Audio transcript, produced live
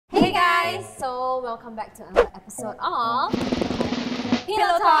guys, so welcome back to another episode of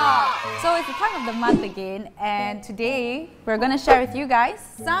Pillow Talk! So it's the time of the month again, and today we're gonna share with you guys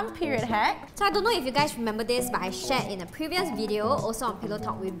some period hacks. So I don't know if you guys remember this, but I shared in a previous video, also on Pillow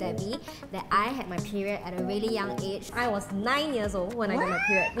Talk with Debbie, that I had my period at a really young age. I was 9 years old when I got my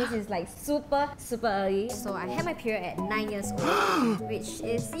period. This is like super early. So I had my period at 9 years old, which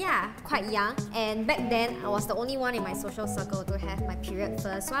is, yeah, quite young. And back then, I was the only one in my social circle to have my period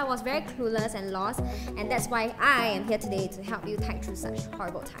first. So I was very clueless and lost, and that's why I am here today to help you tide through such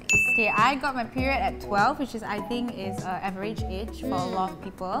horrible times. Okay, I got my period at 12, which is I think is average age for a lot of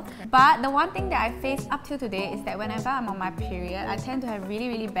people. But the one thing that I face up till today is that whenever I'm on my period, I tend to have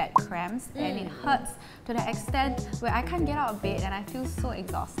really bad cramps, and it hurts to the extent where I can't get out of bed and I feel so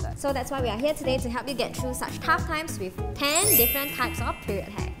exhausted. So that's why we are here today to help you get through such tough times with 10 different types of period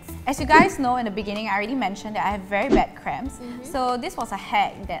hacks. As you guys know, in the beginning, I already mentioned that I have very bad cramps. So this was a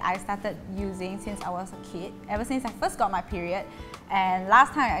hack that I started using since I was a kid, ever since I first got my period. And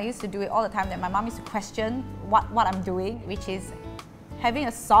last time I used to do it all the time, that my mom used to question what I'm doing, which is having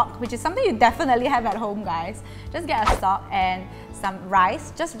a sock, which is something you definitely have at home, guys. Just get a sock and some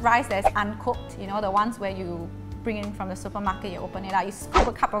rice, just rice that's uncooked, you know, the ones where you bring it in from the supermarket, you open it out, you scoop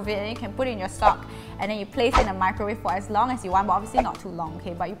a cup of it, and you can put it in your sock, and then you place it in the microwave for as long as you want, but obviously not too long,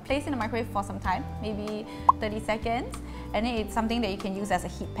 okay? But you place it in the microwave for some time, maybe 30 seconds, and then it's something that you can use as a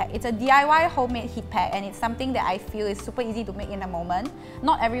heat pack. It's a DIY homemade heat pack, and it's something that I feel is super easy to make in the moment.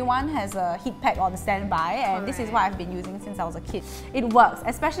 Not everyone has a heat pack on standby, and this is what I've been using since I was a kid. It works,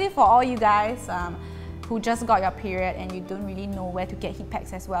 especially for all you guys who just got your period and you don't really know where to get heat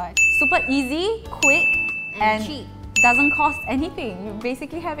packs as well. Super easy, quick, and cheap. Doesn't cost anything. You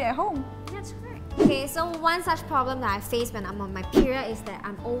basically have it at home. That's correct. Okay, so one such problem that I face when I'm on my period is that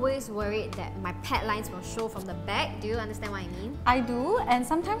I'm always worried that my pad lines will show from the back. Do you understand what I mean? I do, and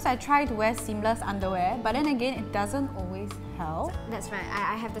sometimes I try to wear seamless underwear, but then again, it doesn't always help. That's right,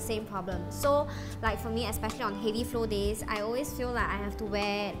 I have the same problem. So, like for me, especially on heavy flow days, I always feel like I have to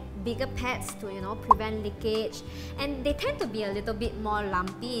wear bigger pads to, you know, prevent leakage, and they tend to be a little bit more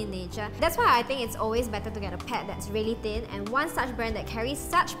lumpy in nature. That's why I think it's always better to get a pad that's really thin, and one such brand that carries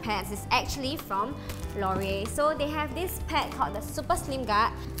such pads is actually from Laurier. So they have this pad called the Super Slim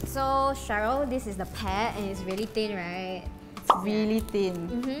Guard. So Cheryl, this is the pad, and it's really thin, right? It's really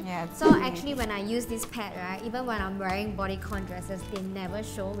thin. Yeah. So actually, when I use this pad, right, even when I'm wearing bodycon dresses, they never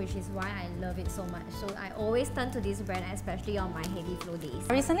show, which is why I love it so much. So I always turn to this brand, especially on my heavy flow days.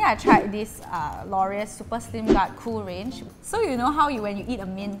 Recently, I tried this Laurier Super Slim Guard Cool range. So you know how when you eat a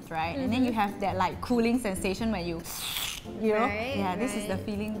mint, right, and then you have that like cooling sensation when you know, this is the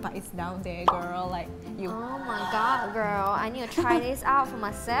feeling, but it's down there, girl. Like you. Oh my god, girl! I need to try this out for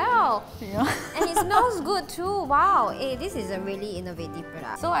myself. Yeah. And it smells good too. Wow, hey, this is a really innovative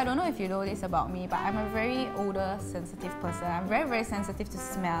product. So I don't know if you know this about me, but I'm a very odor sensitive person. I'm very sensitive to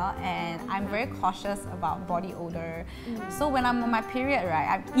smell, and I'm very cautious about body odor. So when I'm on my period, right,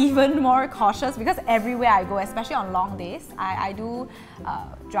 I'm even more cautious because everywhere I go, especially on long days, I do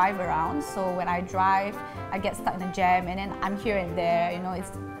drive around. So when I drive, I get stuck in a jam, and then I'm here and there. You know,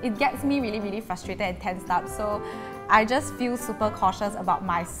 it gets me really frustrated and tensed up. So I just feel super cautious about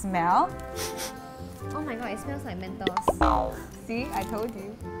my smell. Oh my god, it smells like Mentos. See, I told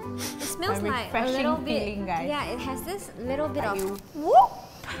you. It smells like a little bit. Guys. Yeah, it has this little bit of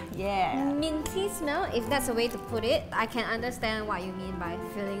minty smell, if that's a way to put it. I can understand what you mean by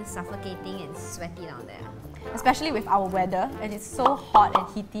feeling suffocating and sweaty down there. Especially with our weather, and it's so hot and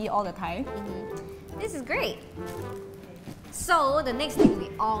heaty all the time. This is great. So the next thing we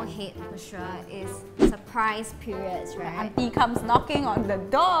all hate for sure is surprise periods, right? Auntie comes knocking on the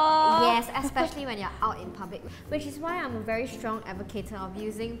door. Yes, especially when you're out in public, which is why I'm a very strong advocate of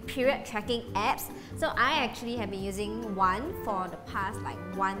using period tracking apps. So I actually have been using one for the past like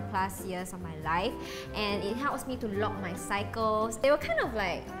 1+ years of my life, and it helps me to log my cycles. They will kind of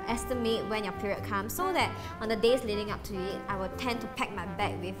like estimate when your period comes, so that on the days leading up to it, I will tend to pack my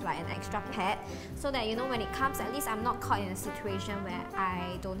bag with like an extra pad, so that, you know, when it comes, at least I'm not caught in a situation where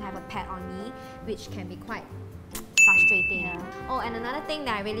I don't have a pad on me, which can be quite frustrating. Oh, and another thing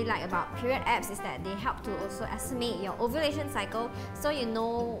that I really like about period apps is that they help to also estimate your ovulation cycle, so you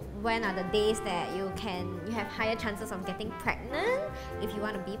know when are the days that you have higher chances of getting pregnant if you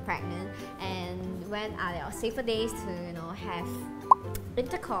want to be pregnant, and when are your safer days to, you know, have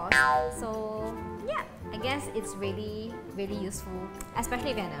intercourse. So yeah, I guess it's really useful,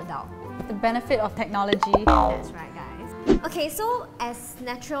 especially if you're an adult. The benefit of technology. That's right, guys. Okay, so as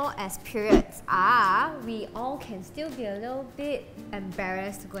natural as periods are, we all can still be a little bit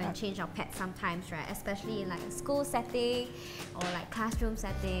embarrassed to go and change our pads sometimes, right? Especially in like a school setting or like classroom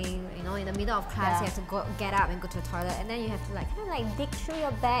setting. You know, in the middle of class, you have to get up and go to the toilet, and then you have to like kind of like dig through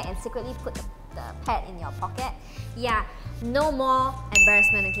your bag and secretly put the pad in your pocket. Yeah, no more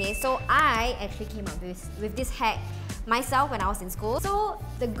embarrassment. Okay, so I actually came up with this hack myself when I was in school. So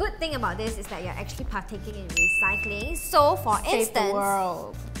the good thing about this is that you're actually partaking in recycling. So for instance, Save the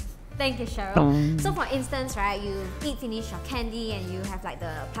world. Thank you, Cheryl. So for instance, right, you eat finish your candy and you have like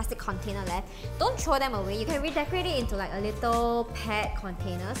the plastic container left. Don't throw them away. You can redecorate it into like a little pad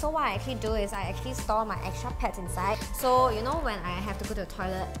container. So what I actually do is I actually store my extra pads inside. So you know, when I have to go to the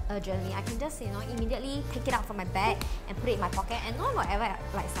toilet urgently, I can just, you know, immediately take it out from my bag and put it in my pocket, and no one will ever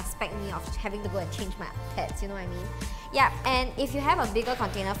like suspect me of having to go and change my pads, you know what I mean? Yeah, and if you have a bigger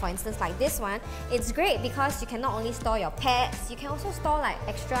container, for instance like this one, it's great because you can not only store your pads, you can also store like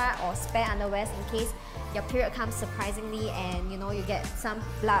extra or spare underwears in case your period comes surprisingly and you know you get some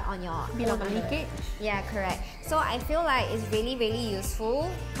blood on your leakage. Yeah, correct. So I feel like it's really useful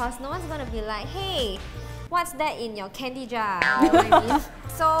because no one's gonna be like, hey, what's that in your candy jar? You know what I mean?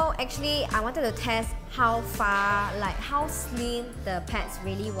 So actually, I wanted to test how far, like how slim the pads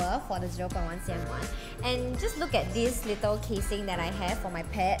really were for the 0.1 cm one. And just look at this little casing that I have for my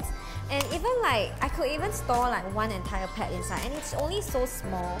pads. And even like, I could even store like one entire pad inside, and it's only so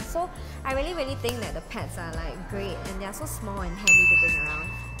small. So I really think that the pads are like great, and they're so small and handy to bring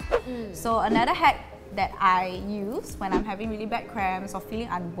around. So another hack that I use when I'm having really bad cramps or feeling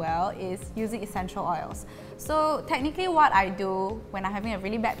unwell is using essential oils. So technically what I do when I'm having a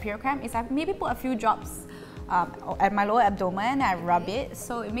really bad period cramp is I maybe put a few drops at my lower abdomen and I rub it,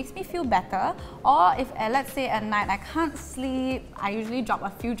 so it makes me feel better. Or if let's say at night I can't sleep, I usually drop a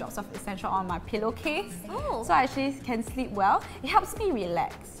few drops of essential oil on my pillowcase, so I actually can sleep well. It helps me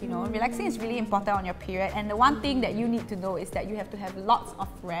relax, you know. Relaxing is really important on your period, and the one thing that you need to know is that you have to have lots of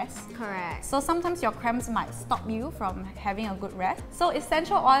rest. Correct. So sometimes your cramps might stop you from having a good rest. So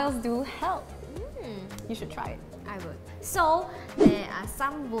essential oils do help. You should try it. I would. So there are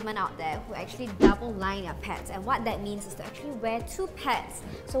some women out there who actually double line their pads, and what that means is to actually wear two pads,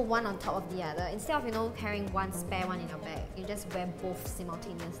 so one on top of the other. Instead of, you know, carrying one spare one in your bag, you just wear both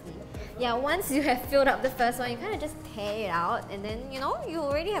simultaneously. Yeah, once you have filled up the first one, you kind of just tear it out, and then, you know, you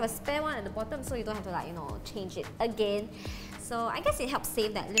already have a spare one at the bottom, so you don't have to like, you know, change it again. So I guess it helps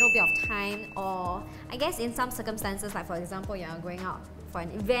save that little bit of time, or I guess in some circumstances, like for example, you're going out for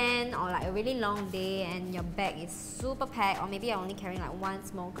an event or like a really long day and your bag is super packed, or maybe you're only carrying like one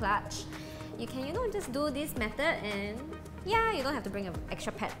small clutch, you can, you know, just do this method and yeah, you don't have to bring an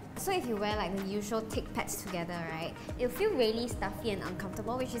extra pad. So if you wear like the usual thick pads together, right, it'll feel really stuffy and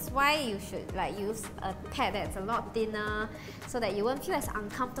uncomfortable, which is why you should like use a pad that's a lot thinner so that you won't feel as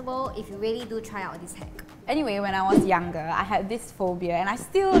uncomfortable if you really do try out this hack. Anyway, when I was younger, I had this phobia, and I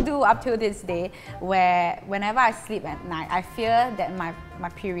still do up till this day, where whenever I sleep at night, I fear that my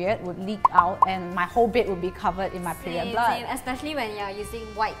period would leak out and my whole bed would be covered in my period blood. Same, especially when you're using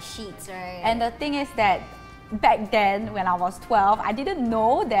white sheets, right? And the thing is that back then, when I was 12, I didn't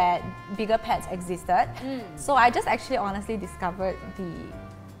know that bigger pads existed. So I just actually honestly discovered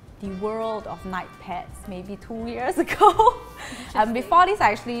the world of night pads maybe 2 years ago. Before this,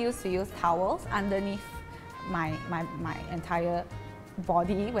 I actually used to use towels underneath my entire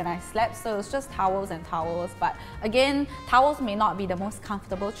body when I slept, so it's just towels and towels. But again, towels may not be the most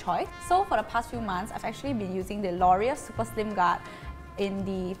comfortable choice. So for the past few months, I've actually been using the Laurier Super Slim Guard in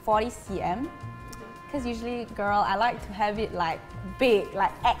the 40 cm. Because usually, girl, I like to have it like big,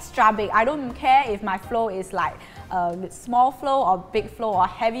 like extra big. I don't care if my flow is like small flow or big flow or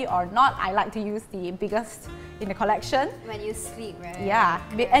heavy or not. I like to use the biggest in the collection. When you sleep, right? Yeah,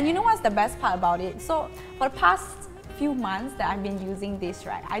 and you know what's the best part about it? So for the past few months that I've been using this,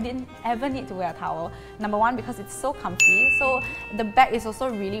 right, I didn't ever need to wear a towel. Number one, because it's so comfy. So the bag is also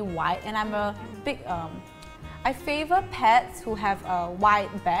really wide, and I'm a big I favor pads who have a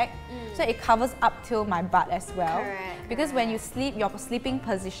wide back, so it covers up till my butt as well. Correct, because when you sleep, your sleeping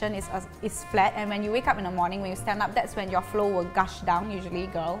position is flat, and when you wake up in the morning, when you stand up, that's when your flow will gush down usually,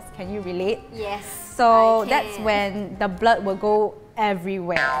 girls. Can you relate? Yes. So that's when the blood will go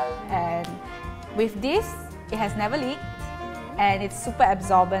everywhere. And with this, it has never leaked, and it's super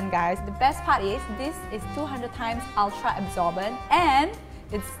absorbent, guys. The best part is this is 200 times ultra absorbent, and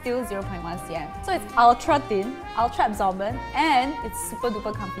it's still 0.1 cm. So it's ultra thin, ultra absorbent, and it's super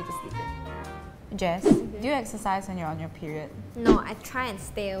duper comfy to sleep in. Jess, do you exercise when you're on your period? No, I try and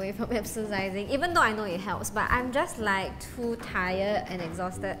stay away from exercising, even though I know it helps, but I'm just like too tired and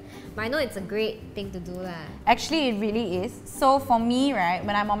exhausted. But I know it's a great thing to do lah. Actually, it really is. So for me, right,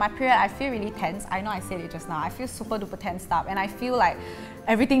 when I'm on my period, I feel really tense. I know I said it just now. I feel super duper tensed up and I feel like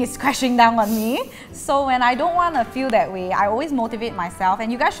everything is crashing down on me. So when I don't want to feel that way, I always motivate myself, and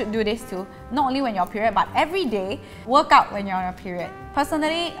you guys should do this too. Not only when you're on period, but every day, work out when you're on your period.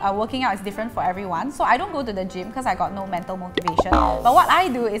 Personally, working out is different for everyone, so I don't go to the gym because I got no mental motivation. But what I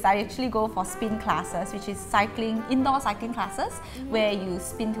do is I actually go for spin classes, which is cycling, indoor cycling classes, where you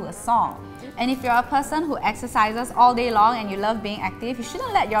spin to a song. And if you're a person who exercises all day long and you love being active, you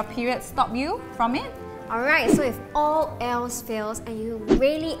shouldn't let your period stop you from it. Alright, so if all else fails and you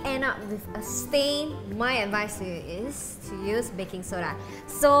really end up with a stain, my advice to you is to use baking soda.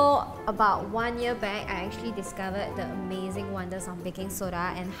 So about 1 year back, I actually discovered the amazing wonders of baking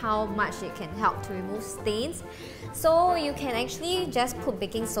soda and how much it can help to remove stains. So you can actually just put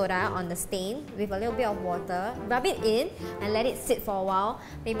baking soda on the stain with a little bit of water, rub it in and let it sit for a while,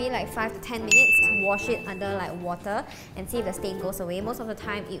 maybe like 5 to 10 minutes, wash it under like water and see if the stain goes away. Most of the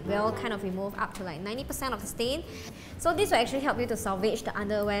time it will kind of remove up to like 90% of the stain. So this will actually help you to salvage the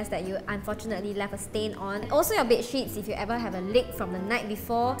underwears that you unfortunately left a stain on. Also your bed sheets if you ever have a leak from the night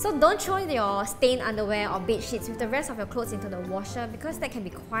before. So don't throw your stained underwear or bed sheets with the rest of your clothes into the washer because that can be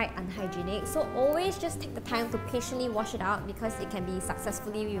quite unhygienic. So always just take the time to patiently wash it out because it can be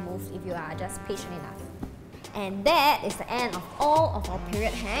successfully removed if you are just patient enough. And that is the end of all of our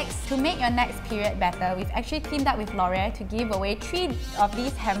period hacks. To make your next period better, we've actually teamed up with Laurier to give away 3 of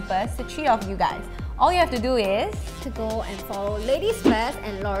these hampers to 3 of you guys. All you have to do is to go and follow Ladies First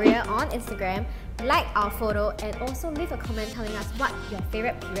and Laurier on Instagram, like our photo, and also leave a comment telling us what your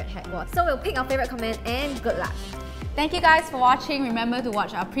favorite period hack was. So we'll pick our favorite comment and good luck. Thank you guys for watching. Remember to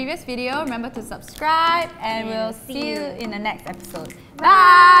watch our previous video. Remember to subscribe and we'll see you in the next episode.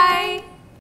 Bye!